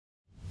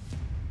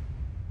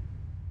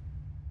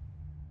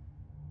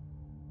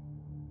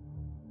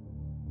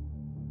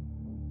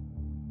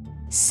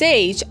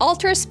Sage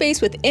alters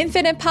space with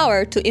infinite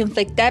power to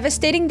inflict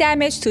devastating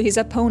damage to his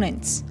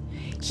opponents.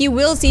 He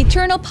wields the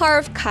eternal power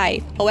of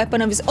Kai'F, a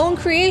weapon of his own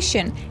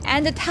creation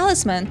and a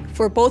talisman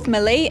for both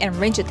melee and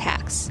range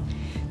attacks.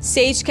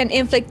 Sage can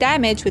inflict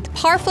damage with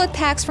powerful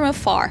attacks from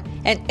afar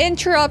and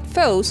interrupt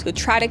foes who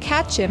try to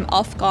catch him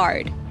off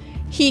guard.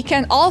 He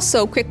can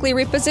also quickly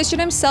reposition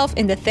himself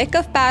in the thick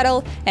of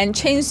battle and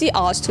change the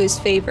odds to his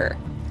favor.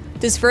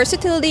 This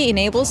versatility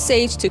enables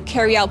Sage to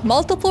carry out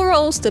multiple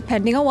roles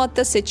depending on what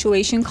the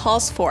situation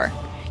calls for,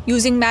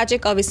 using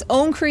magic of his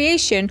own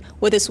creation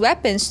with his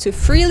weapons to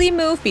freely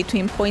move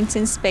between points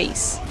in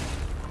space.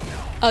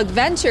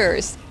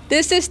 Adventurers,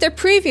 this is the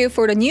preview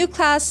for the new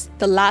class,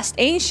 the Last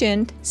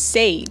Ancient,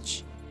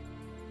 Sage.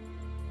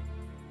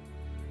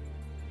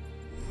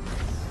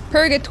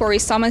 Purgatory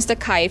summons the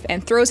Kai'F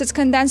and throws its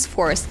condensed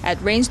force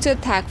at range to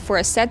attack for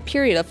a set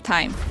period of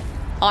time.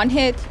 On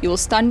hit, you will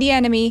stun the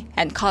enemy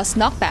and cause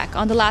knockback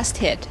on the last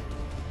hit.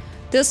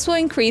 This will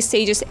increase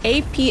Sage's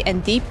AP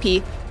and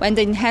DP when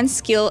the enhanced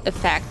skill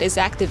effect is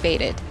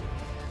activated,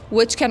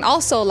 which can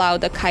also allow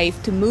the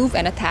Kai'F to move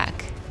and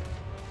attack.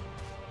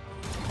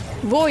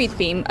 Void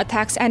Beam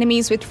attacks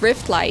enemies with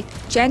Rift Light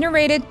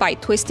generated by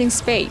twisting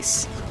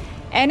space.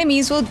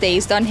 Enemies will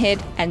dazed on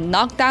hit and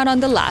knocked down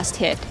on the last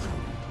hit.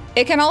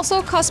 It can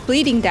also cause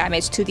bleeding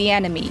damage to the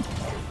enemy.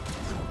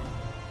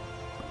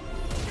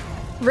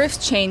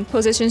 Rift Chain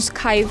positions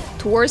Kai'F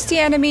towards the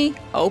enemy,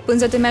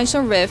 opens a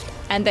dimensional rift,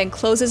 and then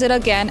closes it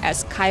again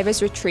as Kai'F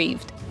is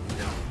retrieved.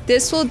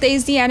 This will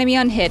daze the enemy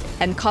on hit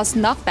and cause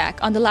knockback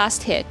on the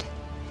last hit.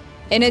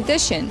 In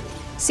addition,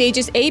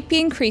 Sage's AP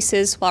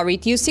increases while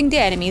reducing the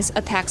enemy's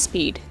attack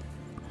speed.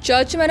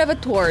 Judgment of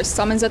Ator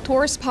summons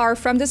Ator's power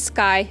from the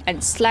sky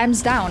and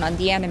slams down on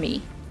the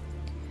enemy.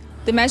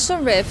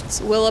 Dimensional rifts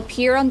will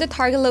appear on the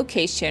target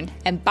location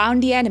and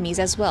bound the enemies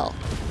as well.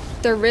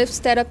 The rifts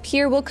that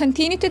appear will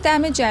continue to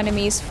damage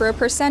enemies for a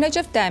percentage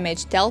of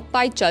damage dealt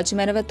by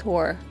Judgment of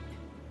Ator.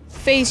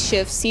 Phase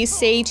Shift sees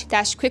Sage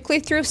dash quickly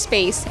through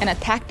space and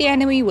attack the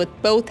enemy with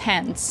both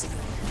hands.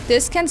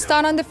 This can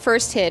stun on the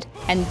first hit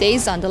and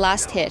daze on the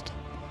last hit.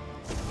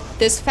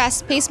 This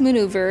fast-paced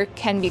maneuver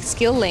can be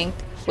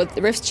skill-linked with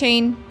Rift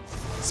Chain,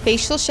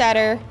 Spatial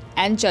Shatter,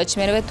 and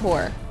Judgment of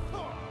Ator.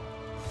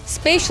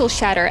 Spatial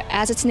Shatter,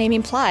 as its name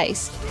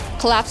implies,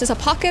 collapses a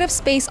pocket of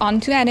space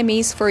onto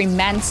enemies for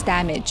immense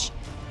damage.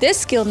 This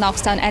skill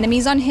knocks down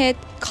enemies on hit,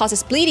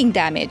 causes bleeding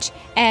damage,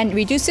 and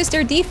reduces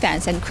their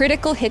defense and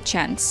critical hit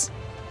chance.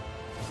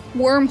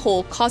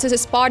 Wormhole causes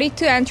its body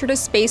to enter the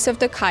space of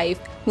the Kai'F,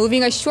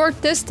 moving a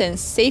short distance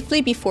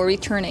safely before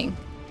returning.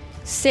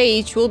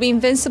 Sage will be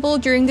invincible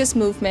during this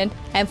movement,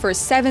 and for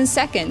 7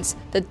 seconds,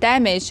 the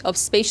damage of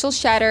Spatial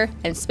Shatter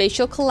and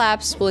Spatial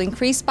Collapse will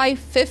increase by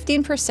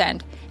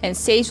 15%, and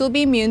Sage will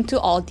be immune to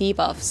all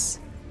debuffs.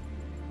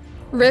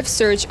 Rift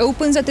Surge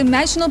opens a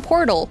dimensional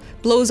portal,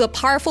 blows a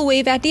powerful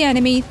wave at the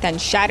enemy, then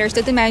shatters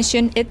the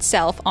dimension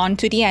itself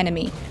onto the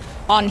enemy.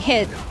 On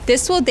hit,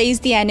 this will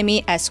daze the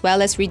enemy as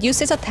well as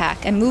reduce its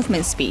attack and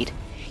movement speed.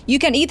 You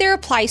can either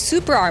apply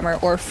Super Armor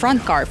or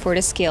Front Guard for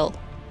the skill.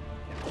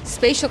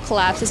 Spatial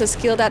Collapse is a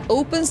skill that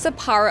opens the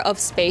power of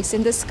space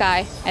in the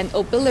sky and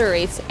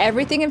obliterates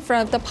everything in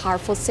front of the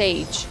powerful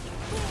Sage.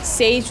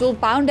 Sage will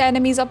bound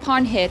enemies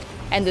upon hit,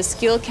 and the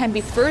skill can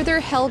be further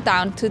held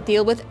down to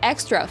deal with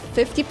extra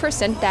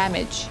 50%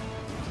 damage.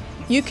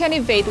 You can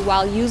evade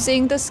while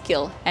using the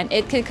skill, and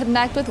it can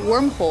connect with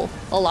Wormhole,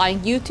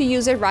 allowing you to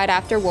use it right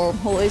after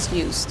Wormhole is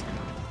used.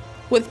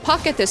 With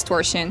Pocket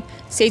Distortion,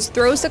 Sage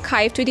throws the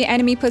Kai'F to the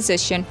enemy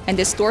position and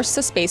distorts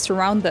the space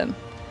around them.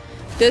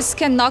 This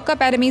can knock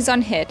up enemies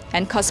on hit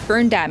and cause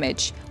burn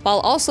damage, while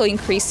also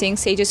increasing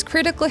Sage's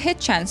critical hit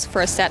chance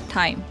for a set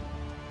time.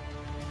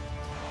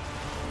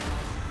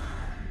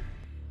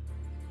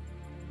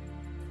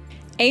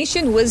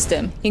 Ancient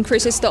Wisdom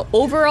increases the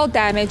overall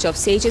damage of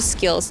Sage's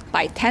skills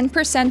by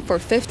 10% for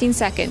 15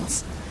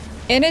 seconds.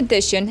 In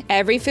addition,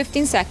 every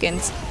 15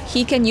 seconds,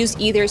 he can use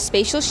either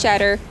Spatial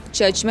Shatter,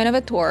 Judgment of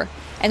Ator,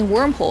 and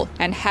Wormhole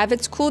and have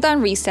its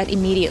cooldown reset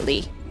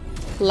immediately.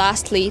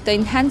 Lastly, the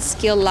enhanced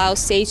skill allows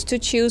Sage to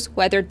choose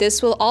whether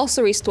this will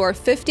also restore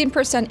 15%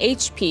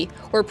 HP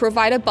or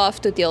provide a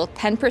buff to deal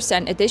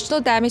 10%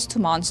 additional damage to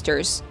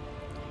monsters.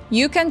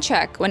 You can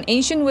check when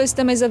Ancient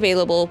Wisdom is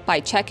available by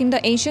checking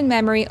the Ancient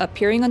Memory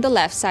appearing on the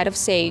left side of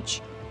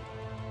Sage.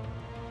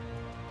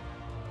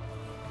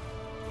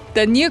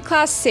 The new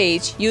class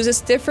Sage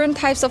uses different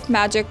types of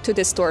magic to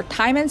distort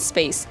time and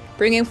space,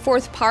 bringing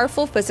forth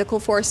powerful physical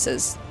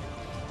forces.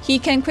 He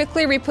can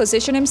quickly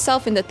reposition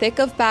himself in the thick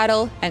of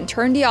battle and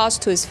turn the odds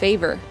to his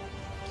favor.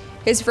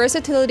 His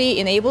versatility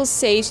enables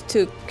Sage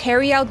to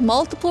carry out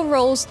multiple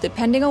roles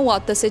depending on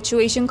what the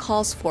situation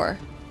calls for.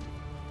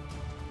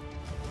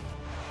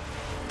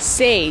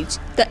 Sage,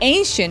 the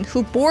Ancient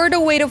who bore the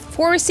weight of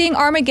foreseeing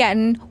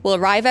Armageddon, will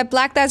arrive at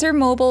Black Desert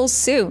Mobile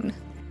soon.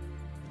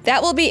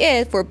 That will be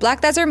it for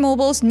Black Desert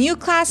Mobile's new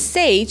class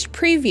Sage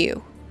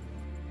preview.